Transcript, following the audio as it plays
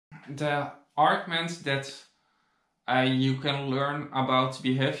the argument that you can learn about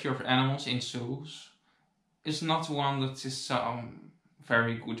behavior of animals in zoos is not one that is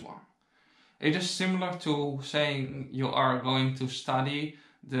very good one. It is similar to saying you are going to study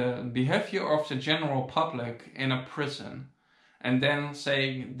the behavior of the general public in a prison and then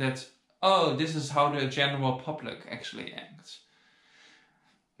saying that, oh, this is how the general public actually acts.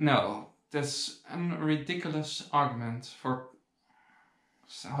 No, that's a ridiculous argument for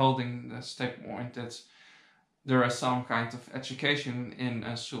holding the statement that there is some kind of education in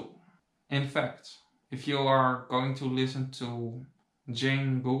a zoo. In fact, if you are going to listen to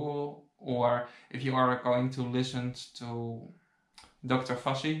Jane Goodall, or if you are going to listen to Dr.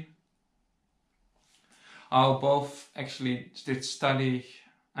 Fossey, how both actually did study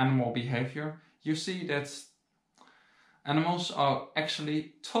animal behavior, you see that animals are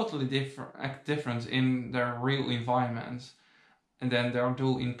actually totally different in their real environment than they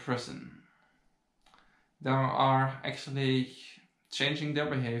do in prison. They are actually changing their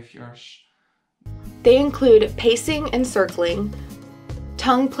behaviors. They include pacing and circling,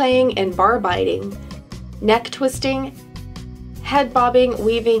 tongue playing and bar biting, neck twisting, head bobbing,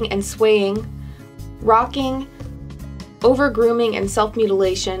 weaving and swaying, rocking, over-grooming and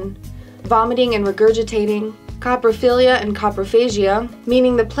self-mutilation, vomiting and regurgitating, coprophilia and coprophagia,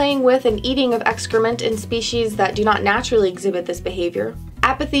 meaning the playing with and eating of excrement in species that do not naturally exhibit this behavior,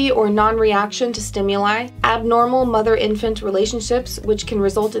 apathy or non-reaction to stimuli, abnormal mother-infant relationships which can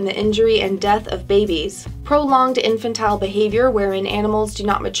result in the injury and death of babies, prolonged infantile behavior wherein animals do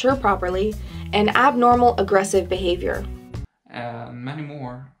not mature properly, and abnormal aggressive behavior. And many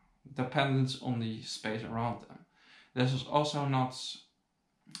more, dependence on the space around them. This is also not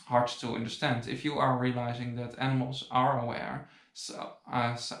hard to understand if you are realizing that animals are aware,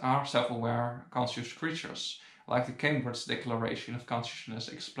 are self-aware, conscious creatures, like the Cambridge Declaration of Consciousness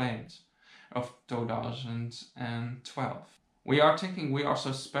explained of 2012. We are thinking we are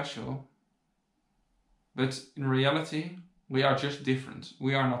so special, but in reality we are just different.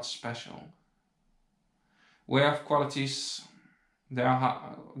 We are not special. We have qualities they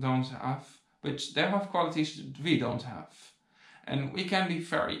don't have, but they have qualities that we don't have. And we can be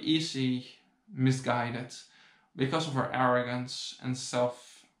very easily misguided because of our arrogance and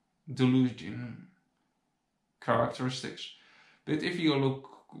self-delusion characteristics. But if you look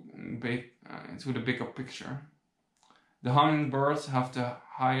into the bigger picture, the hummingbirds have the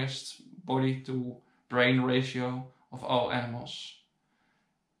highest body to brain ratio of all animals,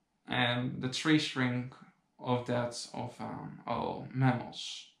 and the tree shrimp of that of all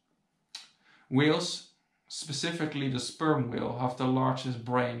mammals. Whales, specifically the sperm whale, have the largest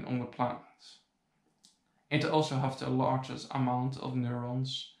brain on the planet. It also has the largest amount of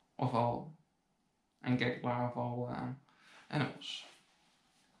neurons of all and ganglia of all animals.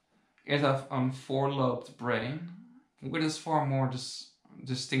 It has a four-lobed brain, which is far more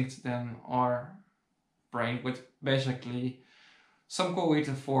distinct than our brain, with basically, some call it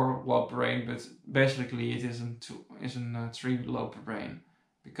a four-lobed brain, but basically it isn't a three-lobed brain,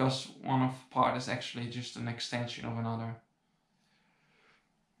 because one of part is actually just an extension of another.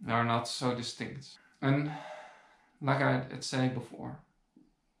 They are not so distinct. And like I had said before,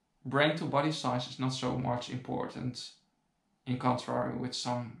 brain to body size is not so much important, in contrary with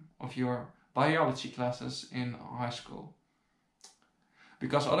some of your biology classes in high school.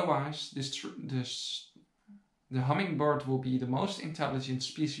 Because otherwise, the hummingbird will be the most intelligent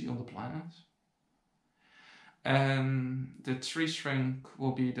species on the planet, and the tree shrimp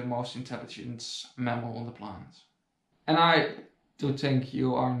will be the most intelligent mammal on the planet. And I do think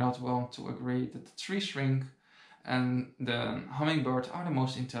you are not willing to agree that the tree shrimp and the hummingbird are the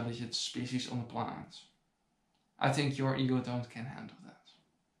most intelligent species on the planet. I think your ego can handle that.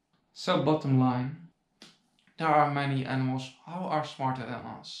 So bottom line, there are many animals who are smarter than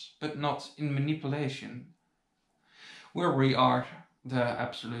us, but not in manipulation, where we are the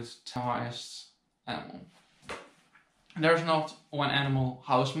absolute highest animal. There's not one animal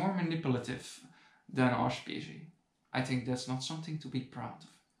who is more manipulative than our species. I think that's not something to be proud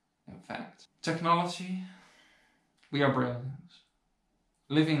of. In fact, technology, we are brilliant.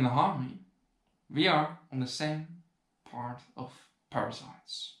 Living in harmony, we are on the same part of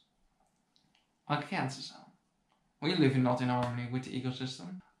parasites. Like a cancer cell. We live not in harmony with the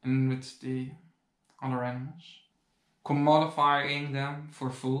ecosystem and with the other animals. Commodifying them for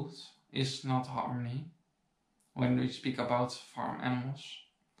food is not harmony when we speak about farm animals.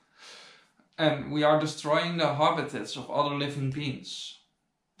 And we are destroying the habitats of other living beings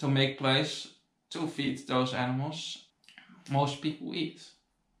to make place to feed those animals most people eat.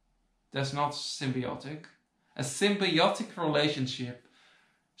 That's not symbiotic. A symbiotic relationship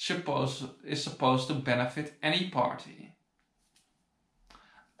is supposed to benefit any party.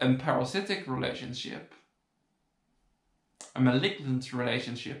 A parasitic relationship, a malignant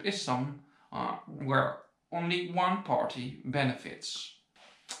relationship, is some where only one party benefits.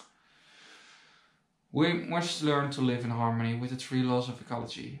 We must learn to live in harmony with the 3 laws of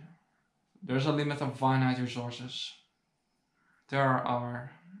ecology. There's a limit of finite resources.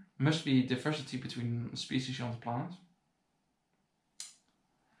 There must be diversity between species on the planet.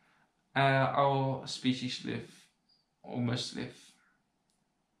 All species live or must live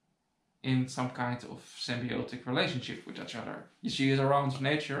in some kind of symbiotic relationship with each other. You see it around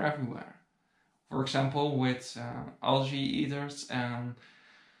nature everywhere. For example, with algae eaters and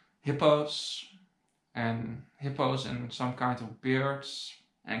hippos and some kind of birds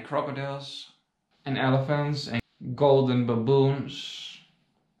and crocodiles and elephants and golden baboons.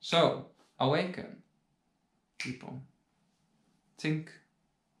 So, awaken, people. Think.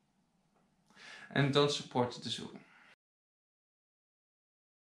 And don't support the zoo.